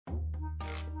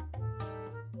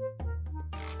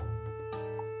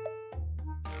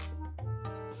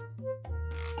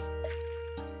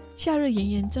夏日炎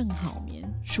炎正好眠，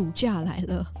暑假来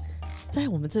了。在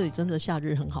我们这里真的夏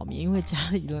日很好眠，因为家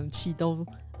里冷气都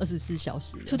24小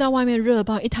时了，出到外面热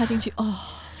爆，一踏进去哦，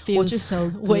我就 so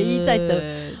good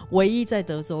唯一在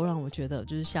德州让我觉得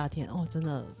就是夏天真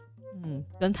的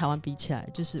跟台湾比起来，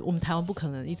就是我们台湾不可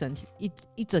能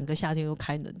一整个夏天都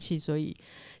开冷气，所以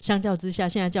相较之下，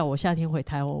现在叫我夏天回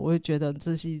台湾，我会觉得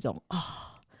这是一种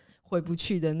回不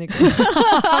去的那个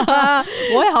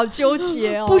我会好纠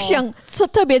结不想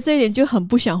特别这一点就很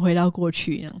不想回到过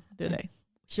去那样，对不对？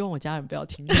希望我家人不要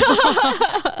听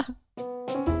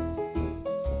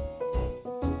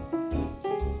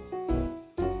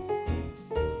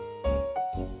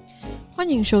欢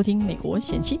迎收听美国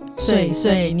贤妻碎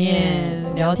碎念，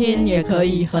聊天也可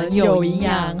以很有营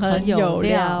养很有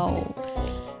料，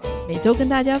每周跟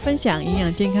大家分享营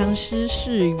养健康知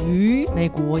识与美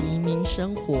国移民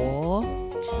生活，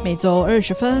每周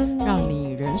20分，让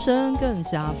你人生更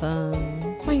加分。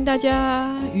欢迎大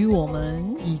家与我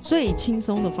们以最轻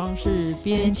松的方式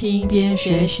边听边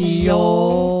学习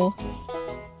哟。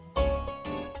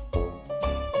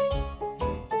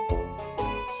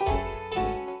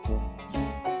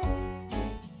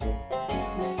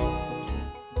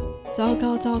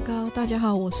糟糕，大家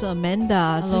好，我是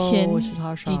Amanda。 之前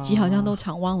几集好像都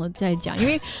常忘了再讲，因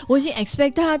为我已经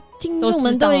expect 大家听众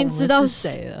们都已经知道是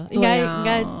谁了，应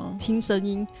该听声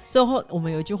音之后，我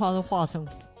们有一句话都化成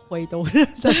灰都认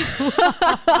得出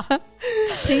来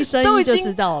听声音就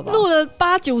知道了吧，录了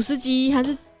80-90集还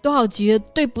是多少集了，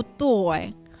对不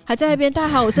对？还在那边大家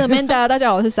好，我是 Amanda 大家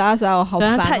好，我是莎莎，我好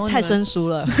烦太生疏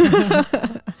了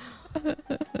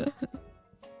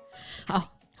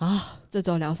好这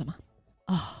周聊什么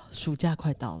暑假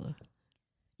快到了，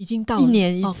已经到了，一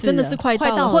年一次，真的是快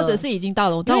到了，或者是已经到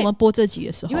了。当我们播这集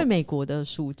的时候，因为美国的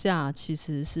暑假其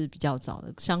实是比较早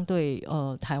的，相对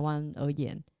台湾而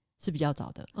言是比较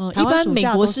早的。一般美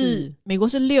国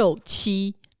是6、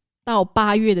7到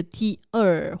8月的第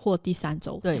2或第3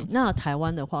周。对，那台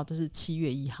湾的话都是7月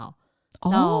1号，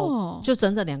然后就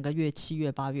整整2个月，7月、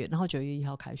8月，然后9月1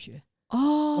号开学。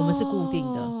我们是固定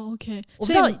的。OK， 我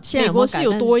不知道现在有没有改，美国是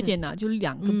有多一点就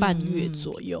2个半月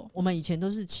左右。我们以前都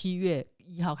是7月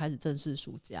1号开始正式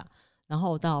暑假，然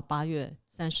后到8月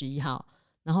31号，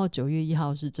然后9月1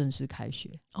号是正式开学。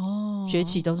学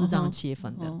期都是这样切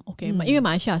分的。OK，因为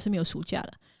马来西亚是没有暑假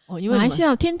的。因为马来西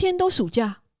亚天天都暑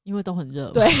假，因为都很热。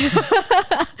对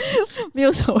没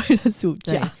有所谓的暑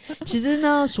假。其实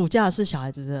呢，暑假是小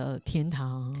孩子的天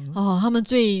堂他们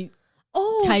最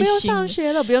开心，不用上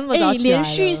学了，不用那么早起来了，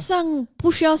连续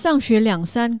不需要上学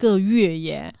2-3个月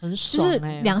耶，很爽就是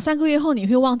2-3个月后你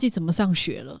会忘记怎么上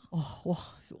学了。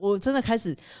我真的开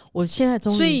始，我现在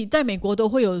终于，所以在美国都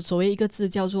会有所谓一个字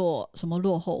叫做什么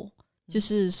落后，就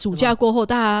是暑假过后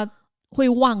大家会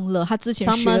忘了他之前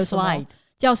学了什么，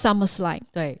叫 summer slide。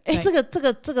 对，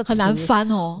这个很难翻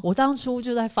我当初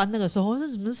就在翻那个时候，那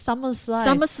什么是 summer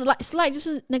slide 就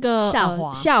是那个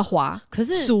下滑，可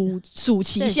是暑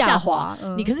期下滑。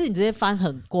可是你直接翻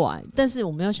很怪，但是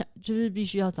我们要想，就是必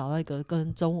须要找到一个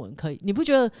跟中文可以，你不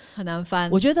觉得很难翻？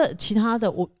我觉得其他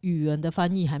的语言的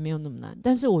翻译还没有那么难，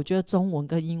但是我觉得中文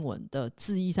跟英文的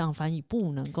字义上翻译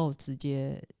不能够直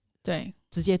接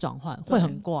转换，会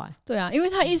很怪。对啊，因为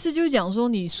他意思就是讲说，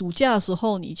你暑假的时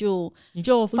候你就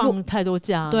放太多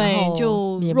假，对，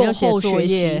就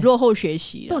落后学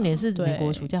习。重点是美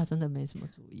国暑假真的没什么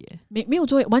作业，没有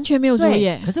作业，完全没有作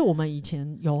业。可是我们以前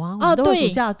有我们都有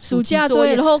暑假作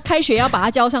业，然后开学要把它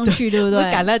交上去，对不对？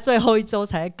赶在最后一周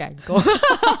才赶工。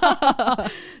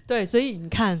对，所以你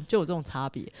看就有这种差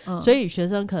别。所以学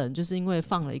生可能就是因为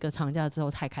放了一个长假之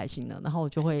后太开心了，然后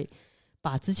就会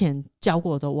把之前教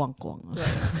过的都忘光了。对，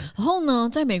然后呢，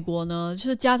在美国呢，就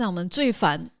是家长们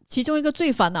其中一个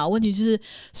最烦恼的问题就是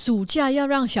暑假要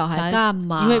让小孩干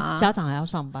嘛？因为家长还要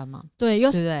上班嘛。对，对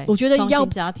不对？我觉得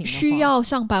需要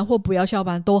上班或不要上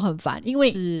班都很烦，因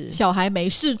为小孩没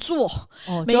事做，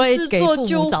没事做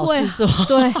就会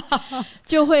对，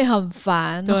就会很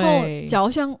烦。然后假如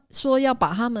像说要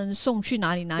把他们送去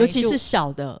哪里，尤其是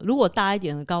小的，如果大一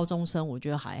点的高中生，我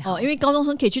觉得还好。因为高中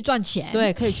生可以去赚钱，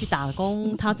对，可以去打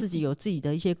工，他自己有自己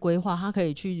的一些规划，他可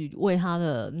以去为他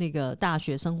的那个大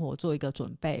学生活做一个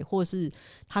准备。或是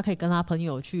他可以跟他朋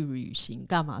友去旅行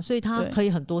干嘛，所以他可以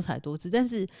很多彩多姿。但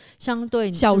是相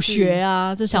对小学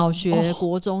小学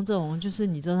国中这种，就是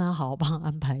你真的要好好帮他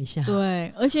安排一下。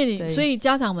对，而且所以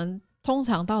家长们通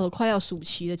常到了快要暑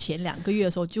期的前2个月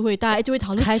的时候，大家就会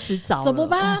讨论开始找怎么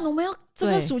办，我们要这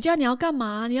个暑假你要干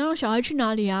嘛，你要让小孩去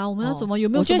哪里啊，我们要有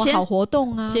没有什么好活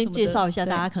动啊，先介绍一下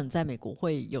大家可能在美国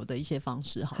会有的一些方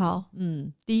式。好，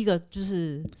第一个就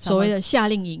是所谓的夏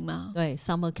令营嘛，对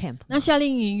summer camp。 那夏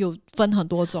令营有分很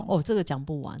多种这个讲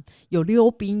不完，有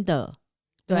溜冰的，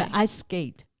对 ice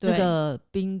skate，那个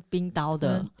冰刀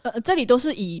的，这里都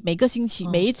是以每个星期、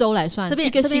每一周来算，一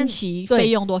个星期费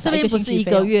用多少？这边不是一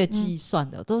个月计算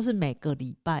的，都是每个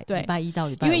礼拜，礼拜1到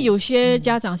礼拜5。因为有些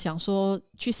家长想说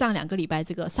去上2个礼拜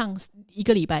这个，上1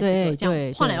个礼拜这个，这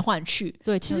样换来换去，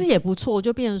对，其实也不错，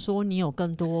就变成说你有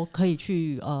更多可以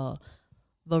去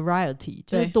variety，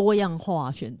 就是多样化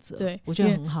选择，对，我觉得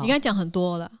很好。你刚才讲很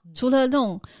多了，除了那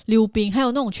种溜冰，还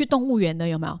有那种去动物园的，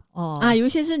有没有？有一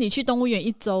些是你去动物园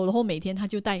1周，然后每天他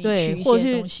就带你去一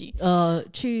些东西，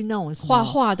去那种画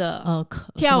画的，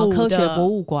跳舞的科学博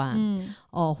物馆，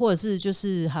或者是就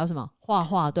是还有什么画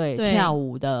画，对，跳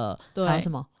舞的，还有什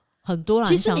么？很多啦，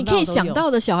其实你可以想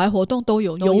到的小孩活动都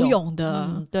有，游泳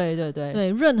的，对，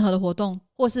任何的活动，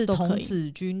或是童子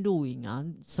军露营啊，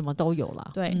什么都有啦。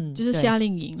对，就是夏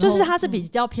令营，就是它是比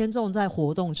较偏重在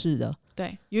活动式的，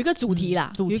对，有一个主题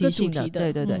啦，主题性的，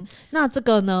对。那这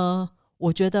个呢，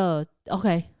我觉得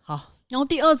OK 好。然后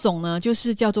第2种呢，就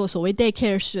是叫做所谓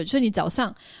daycare 式，就是你早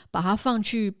上把它放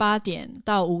去8点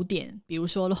到5点，比如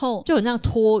说，然后就很像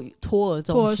托儿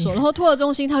中心，然后托儿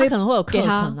中心他可能会有课程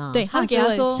啊，对，他给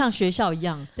他说像学校一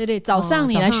样，对，早上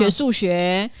你来学数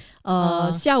学，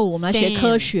下午我们来学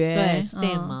科学，对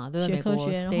STEM 嘛，对，学科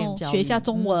学，然后学一下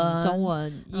中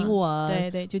文、英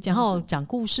文，对，就这样子，然后讲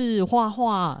故事、画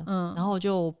画，然后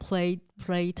就 play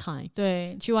time，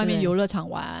 对，去外面游乐场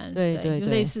玩，对，就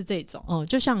类似这种，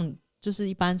就像。就是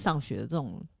一般上学的这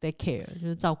种 daycare， 就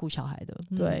是照顾小孩的，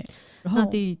对。然后那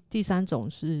第3种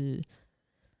是，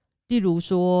例如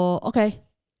说 ，OK，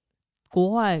 国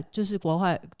外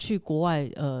去国外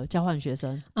交换学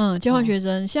生，交换学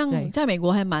生，像在美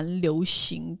国还蛮流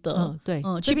行的，对，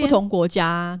去不同国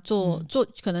家做，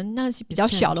可能那是比较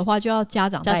小的话，就要家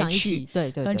长带去，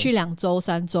对，可能去2周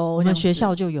3周，我们学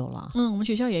校就有了，我们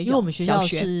学校也有，因为我们学校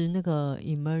是那个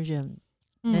immersion。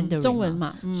中文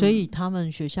嘛，所以他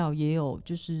们学校也有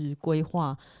就是规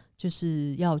划，就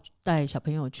是要带小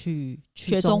朋友去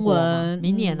学中文。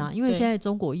明年啊，因为现在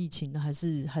中国疫情还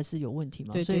是有问题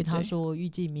嘛，所以他说预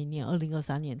计明年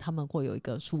2023年他们会有一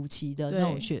个暑期的那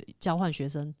种交换学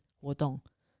生活动，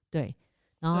对。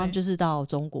然后他们就是到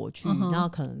中国去，然后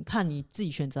可能看你自己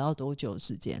选择要多久的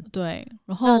时间。对，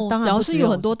然后只要是有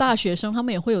很多大学生，他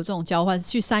们也会有这种交换，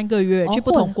去3个月，去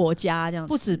不同国家这样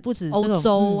子。不止欧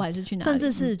洲还是去哪里？甚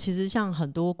至是其实像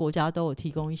很多国家都有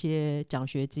提供一些奖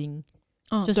学金，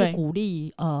就是鼓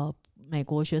励美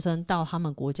国学生到他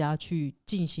们国家去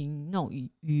进行那种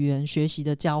语言学习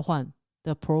的交换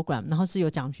的 program， 然后是有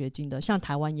奖学金的。像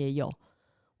台湾也有，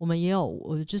我们也有，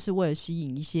我就是为了吸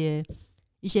引一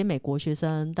些美国学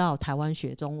生到台湾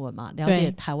学中文嘛，了解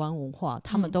台湾文化，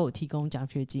他们都有提供奖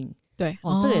学金。对，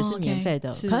这个也是免费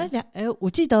的。可能我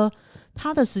记得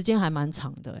他的时间还蛮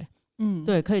长的，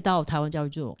对，可以到台湾教育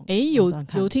这种。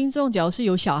有听众，只要是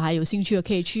有小孩有兴趣的，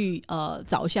可以去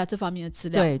找一下这方面的资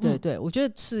料。对，我觉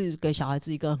得是给小孩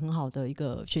子一个很好的一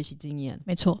个学习经验。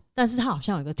没错，但是他好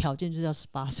像有一个条件，就是要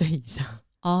18岁以上。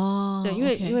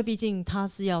对，因为毕竟他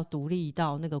是要独立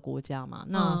到那个国家嘛，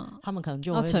那他们可能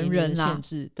就会有年龄限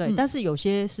制，对，但是有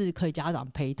些是可以家长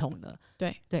陪同的，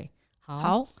对，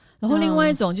好，然后另外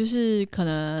一种就是可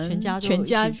能全家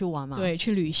一起去玩嘛，对，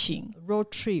去旅行 road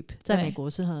trip， 在美国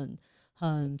是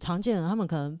很常见的，他们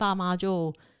可能爸妈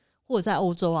就或者在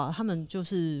欧洲啊，他们就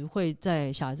是会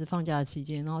在小孩子放假的期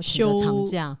间，然后请个长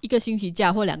假，1个星期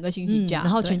假或2个星期假，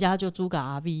然后全家就租个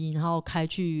RV， 然后开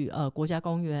去国家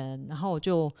公园，然后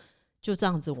就这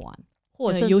样子玩。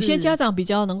或者有些家长比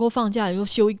较能够放假，就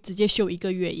直接休1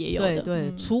个月也有的。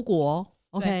对，出国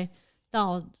OK，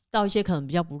 到一些可能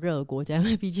比较不热的国家，因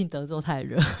为毕竟德州太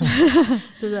热，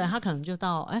对不对？他可能就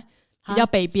到比较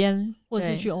北边，或者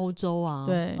是去欧洲啊，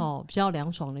对，比较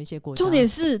凉爽的一些国家。重点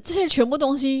是这些全部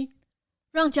东西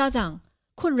让家长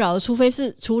困扰的，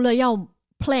除了要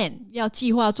plan 要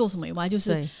计划做什么以外，就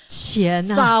是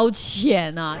钱啊，烧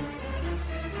钱啊。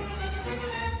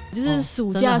就是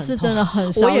暑假是真的很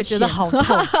烧钱，我也觉得好痛，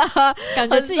感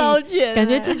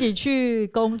觉自己去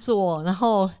工作，然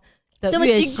后这么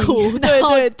辛苦，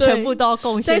对，全部都要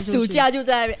贡献出去，在暑假就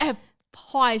在那边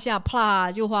花一下，啪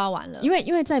就花完了。因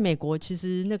为在美国，其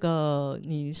实那个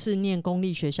你是念公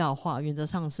立学校的话，原则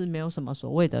上是没有什么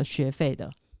所谓的学费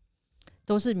的，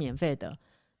都是免费的。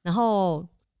然后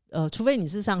除非你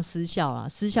是上私校啦，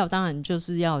私校当然就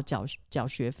是要缴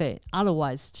学费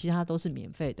 ，otherwise 其他都是免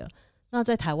费的。那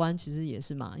在台湾其实也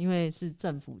是嘛，因为是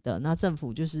政府的，那政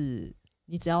府就是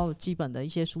你只要基本的一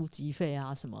些书籍费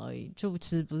啊什么而已，就其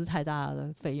实不是太大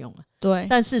的费用了。对，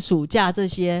但是暑假这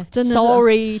些真的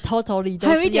sorry totally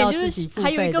都是要自己付费的。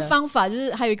还有一个方法，就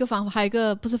是还有一个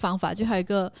不是方法，就还有一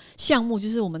个项目，就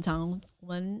是我们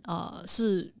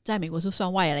是在美国是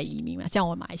算外来移民嘛，像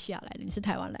我马来西亚来的，你是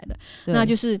台湾来的，那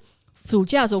就是暑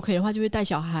假的时候可以的话，就会带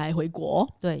小孩回国。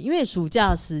对，因为暑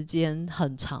假时间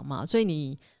很长嘛，所以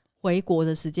你回国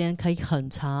的时间可以很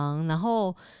长，然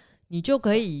后你就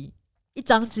可以一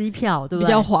张机票，对不对？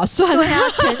比较划算。对啊，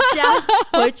全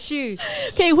家回去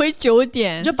可以回久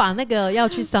点，你就把那个要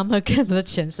去 summer camp 的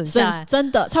钱省下来，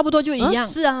真的差不多就一样。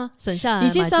是啊，省下来。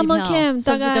你去 summer camp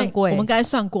大概更贵，我们刚才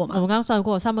算过嘛？我们刚刚算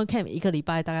过 ，summer camp 一个礼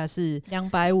拜大概是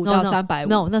250到350。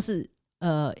No， 那是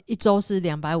一周是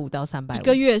250到350，一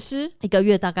个月是一个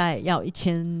月大概要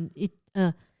1000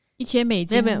美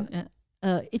金，没有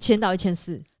1000到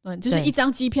1400。就是一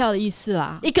张机票的意思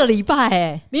啦。一个礼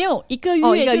拜没有一个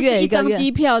月就是一张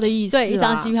机票的意思啦。对，一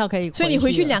张机票可以，所以你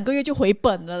回去2个月就回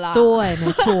本了啦。对，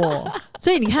没错。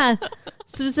所以你看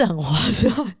是不是很划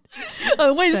算？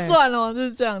很会算哦，就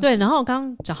是这样子。对，然后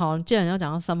刚刚好，既然要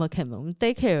讲到 summer camp， 我们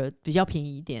daycare 比较便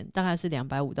宜一点，大概是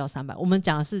250到300。我们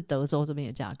讲的是德州这边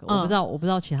的价格，我不知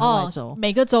道其他外州，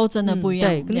每个州真的不一样。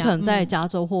对，你可能在加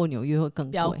州或纽约会更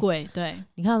贵，比较贵。对，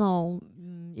你看哦，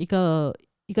一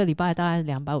个礼拜大概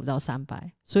250到300，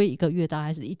所以一个月大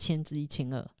概是1000至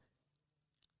1200。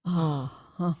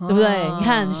对不对？你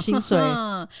看薪水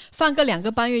放个2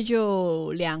个半月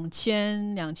就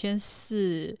2000、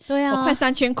2400，对啊，快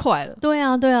3000块了。对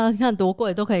啊，你看多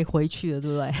贵都可以回去了，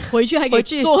对不对？回去还可以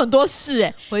做很多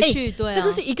事回去对啊，这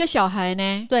个是一个小孩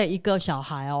呢？对，一个小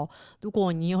孩哦。如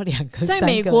果你有2个，在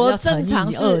美国正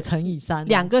常是2乘以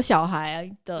3，2个小孩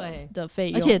的费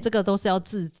用，而且这个都是要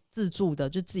自助的，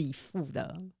就自己付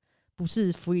的，不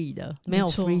是 free 的，没有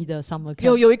free 的 summer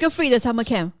camp。有一个 free 的 summer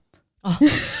camp。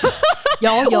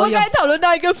有我们刚才讨论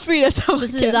到一个 free 的 summer camp， 就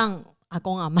是让阿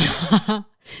公阿嬷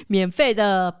免费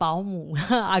的保姆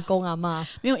阿公阿嬷。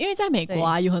没有，因为在美国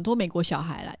啊，有很多美国小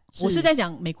孩来。我是在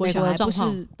讲美国小孩，不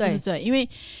是这，因为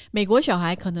美国小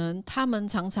孩可能他们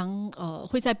常常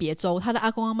会在别州，他的阿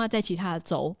公阿嬷在其他的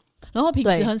州，然后平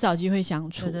时很少机会相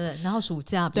处。对，然后暑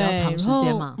假比较长时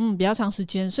间嘛，比较长时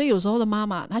间，所以有时候的妈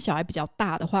妈，她小孩比较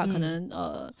大的话，可能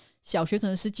小学可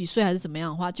能10几岁还是怎么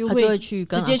样的话，就会去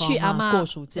直接去阿嬷过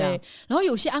暑假。对，然后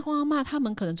有些阿公阿嬷他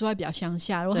们可能住在比较乡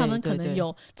下，然后他们可能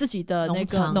有自己的那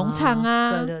个农场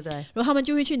啊，对，然后他们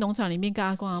就会去农场里面跟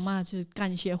阿公阿嬷去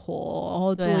干一些活，然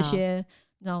后做一些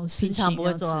那种事情，平常不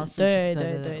会做到的事情。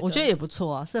对，我觉得也不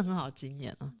错啊，是很好的经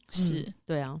验啊。是，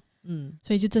对啊。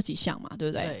所以就这几项嘛，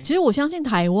对不对？其实我相信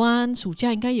台湾暑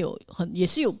假应该也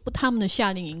是有他们的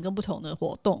夏令营跟不同的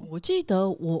活动。我记得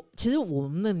其实我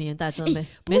们那年代真的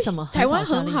没什么。台湾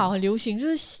很好，很流行，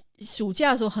就是暑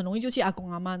假的时候很容易就去阿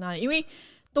公阿嬷那里，因为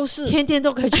都是天天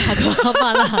都可以去阿公阿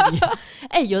嬷那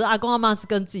里。有的阿公阿嬷是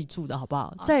跟自己住的，好不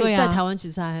好？在台湾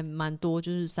其实还蛮多，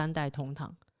就是3代同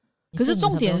堂。可是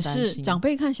重点是长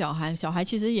辈看小孩，小孩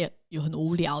其实也有很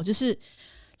无聊，就是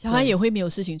小孩也会没有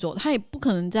事情做，他也不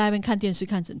可能在那边看电视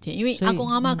看整天，因为阿公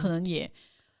阿嬷可能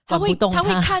他会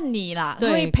看你啦，他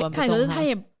会看，可是他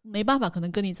也没办法，可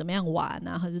能跟你怎么样玩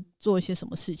啊，或者做一些什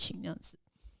么事情那样子。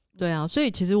对啊，所以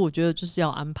其实我觉得就是要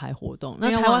安排活动。那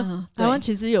台湾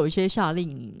其实有一些夏令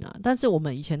营啊，但是我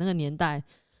们以前那个年代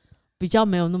比较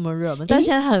没有那么热门，但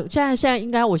现在应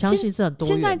该我相信是很多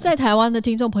元的。现在在台湾的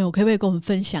听众朋友，可不可以跟我们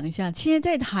分享一下？现在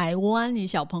在台湾，你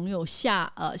小朋友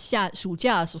暑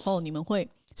假的时候，你们会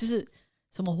就是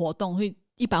什么活动？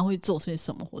一般会做些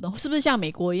什么活动？是不是像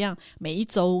美国一样，每一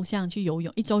周像去游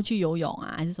泳，一周去游泳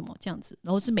啊，还是什么这样子？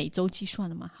然后是每周计算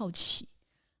的吗？好奇。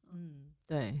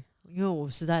对，因为我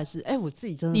实在是，我自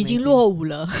己真的你已经落伍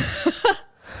了。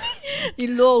你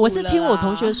落伍了。我是听我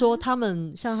同学说，他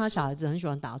们像他小孩子很喜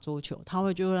欢打桌球，他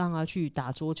会就让他去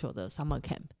打桌球的 summer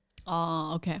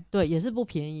camp。OK， 对，也是不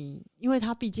便宜，因为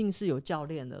他毕竟是有教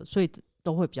练的，所以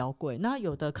都会比较贵。那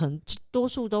有的可能多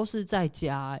数都是在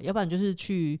家，要不然就是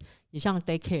去也像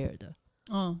daycare 的，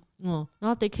然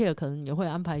后 daycare 可能也会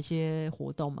安排一些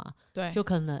活动嘛，对，就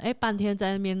可能半天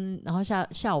在那边，然后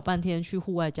下午半天去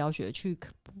户外教学，去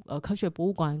科学博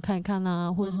物馆看一看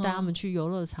啊，或者是带他们去游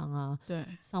乐场啊，对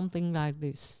 ，something like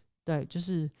this， 对，就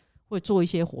是会做一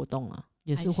些活动啊，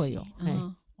也是会有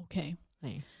，OK，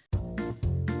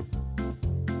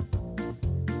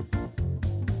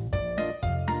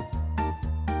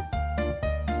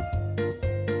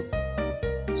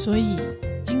所以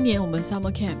今年我们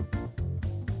Summer Camp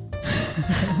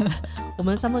我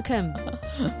们 Summer Camp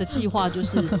的计划就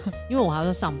是因为我还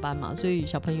要上班嘛，所以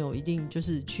小朋友一定就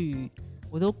是去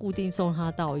我都固定送他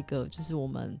到一个就是我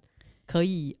们可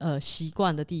以习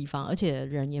惯的地方，而且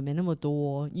人也没那么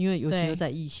多，因为尤其又在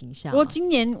疫情下。不过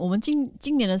我们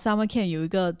今年的 Summer Camp 有一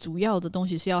个主要的东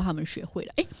西是要他们学会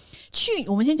的。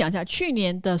我们先讲一下去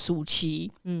年的暑期，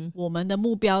我们的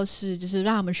目标是就是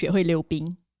让他们学会溜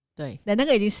冰。对，那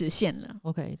个已经实现了。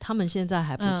OK， 他们现在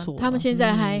还不错，他们现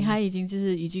在还已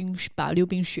经把溜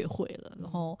冰学会了，然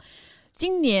后。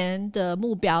今年的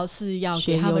目标是要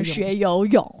给他们学游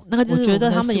泳，那个就是我觉得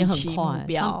他们也很快目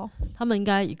标，他们应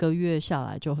该1个月下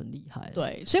来就很厉害了。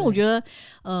对，所以我觉得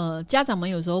家长们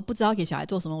有时候不知道给小孩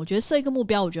做什么，我觉得设一个目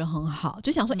标，我觉得很好，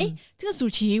就想说，这个暑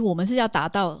期我们是要达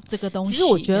到这个东西。其实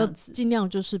我觉得尽量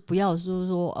就是不要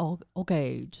说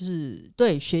OK， 就是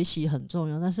对学习很重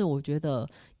要，但是我觉得。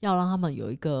要让他们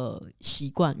有一个习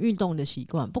惯，运动的习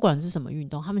惯，不管是什么运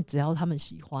动，只要他们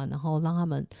喜欢，然后让他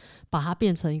们把它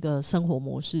变成一个生活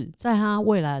模式，在他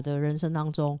未来的人生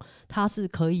当中，他是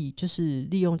可以就是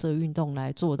利用这个运动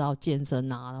来做到健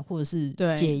身啊，或者是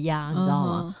解压，你知道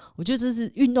吗？我觉得这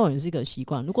是运动也是一个习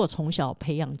惯，如果从小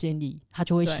培养建立，他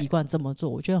就会习惯这么做，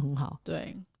我觉得很好。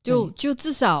对，就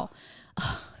至少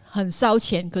很烧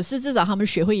钱，可是至少他们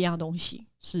学会一样东西。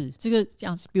是这个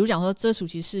讲，比如讲说这暑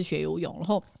期是学游泳，然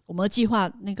后我们计划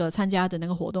那个参加的那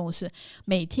个活动是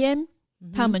每天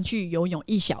他们去游泳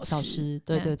1小时，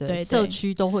对对 对，社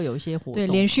区都会有一些活动，对，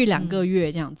连续2个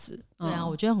月这样子。对啊，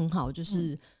我觉得很好，就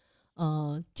是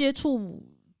接触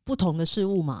不同的事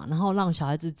物嘛，然后让小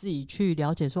孩子自己去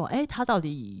了解说，他到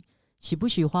底喜不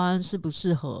喜欢，适不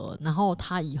适合，然后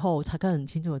他以后才可以很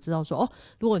清楚的知道说，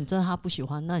如果你真的他不喜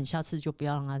欢，那你下次就不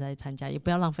要让他再参加，也不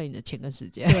要浪费你的钱跟时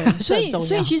间。对，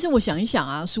所以其实我想一想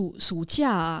啊，暑假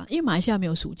啊，因为马来西亚没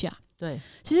有暑假。对，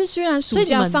其实虽然暑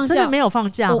假放假，真的没有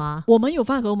放假吗？我们有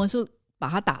放，可我们是把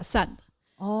它打散的。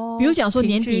比如讲说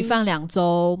年底放2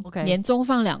周，年中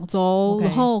放2周，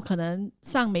然后可能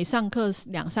没上课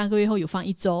2-3个月后有放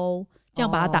1周。这样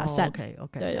把它打散。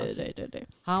OK， 对。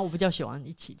好，我比较喜欢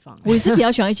一起放。我也是比较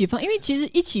喜欢一起放，因为其实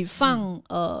一起放，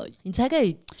你才可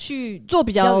以去做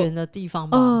比较远的地方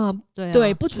吧。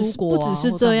对，不只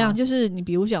是这样，就是你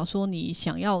比如讲说，你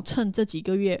想要趁这几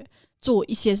个月做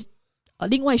一些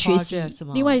另外学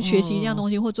习一样东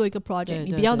西，或做一个 project，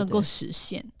 你比较能够实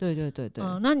现。对。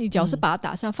那你只要是把它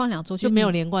打散，放2周就没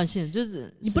有连贯性，就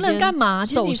是你不能干嘛？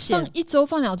其实你放1周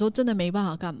放2周，真的没办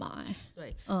法干嘛。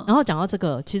对，然后讲到这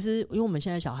个，其实因为我们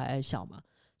现在小孩还小嘛，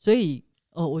所以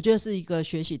我觉得是一个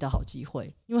学习的好机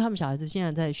会，因为他们小孩子现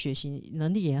在在学习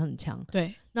能力也很强。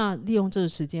对，那利用这个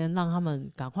时间，让他们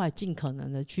赶快尽可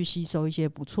能的去吸收一些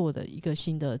不错的一个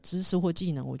新的知识或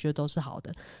技能，我觉得都是好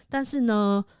的。但是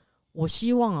呢，我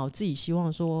自己希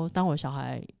望说，当我小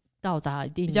孩到达一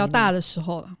定比较大的时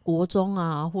候了，国中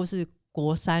啊，或是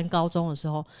国3、高中的时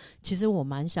候，其实我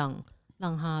蛮想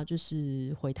让他就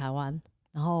是回台湾，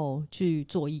然后去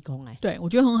做义工。对，我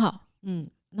觉得很好。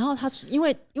然后他因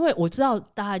为我知道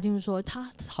大家一定是说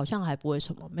他好像还不会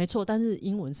什么，没错，但是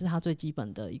英文是他最基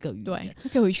本的一个语言，对，他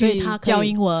可以回去教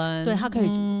英文，对，他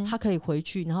可以回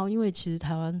去。然后因为其实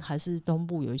台湾还是东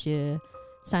部有一些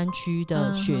山区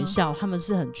的学校，他们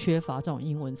是很缺乏这种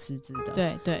英文师资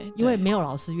的。对，因为没有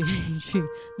老师愿意去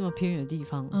那么偏远的地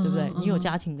方，对不对？你有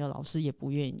家庭的老师也不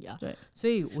愿意啊。对，所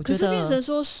以我觉得，可是变成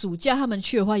说暑假他们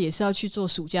去的话，也是要去做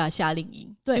暑假的夏令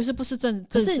营，对，就是不是正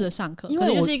式的上课，因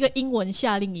为就是一个英文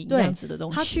夏令营这样子的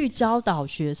东西。他去教导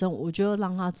学生，我觉得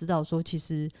让他知道说，其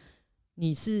实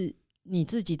你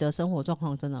自己的生活状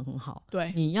况真的很好。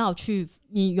对，你要去，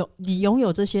你拥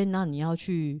有这些，那你要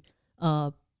去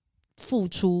付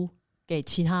出给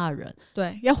其他的人，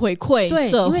对，要回馈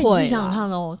社会。因为你想想看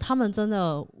哦，他们真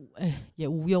的也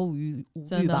无忧无虑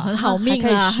吧，很好命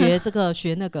啊，还可以学这个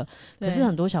学那个。可是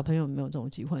很多小朋友没有这种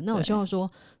机会。那我希望说，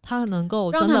他能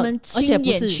够真的让他们亲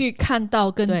眼去看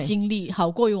到跟经历，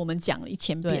好过于我们讲了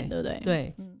1000遍，对不对？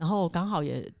对。然后刚好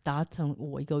也达成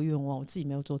我一个愿望，我自己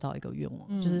没有做到一个愿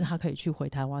望，就是他可以去回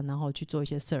台湾，然后去做一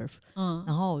些 surf，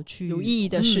然后去有意义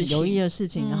的事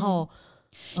情，然后。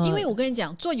因为我跟你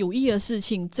讲，做有意义的事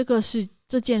情，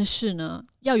这件事呢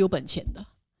要有本钱的，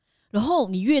然后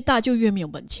你越大就越没有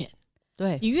本钱。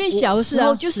对，你越小的时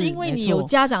候，就是因为你有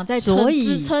家长在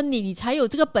支撑你，你才有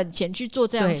这个本钱去做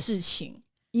这样的事情。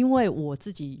因为我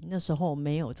自己那时候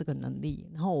没有这个能力，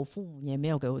然后我父母也没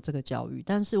有给我这个教育，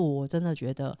但是我真的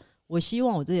觉得，我希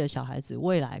望我自己的小孩子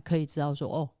未来可以知道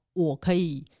说，我可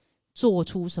以做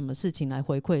出什么事情来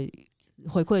回馈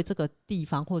这个地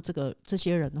方或这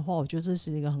些人的话，我觉得这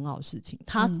是一个很好的事情。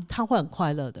他会很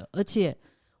快乐的，而且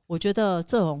我觉得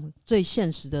这种最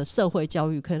现实的社会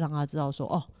教育可以让他知道说，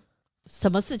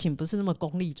什么事情不是那么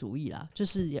功利主义啦，就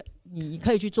是你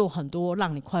可以去做很多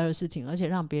让你快乐的事情，而且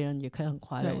让别人也可以很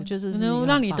快乐，我觉得这是能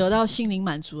让你得到心灵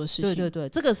满足的事情。对对对，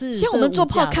这个是像我们做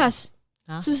podcast、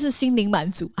是不是心灵满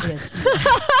足？也是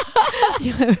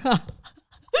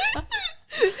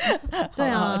对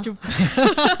啊，就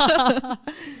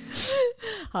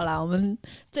好啦，我们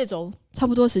这周差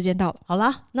不多时间到了。好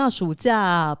啦，那暑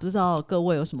假不知道各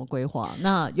位有什么规划？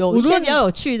那有一些比较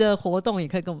有趣的活动，也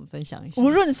可以跟我们分享一下。无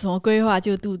论什么规划，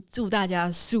就祝大家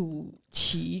暑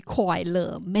期快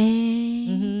乐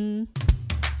咩。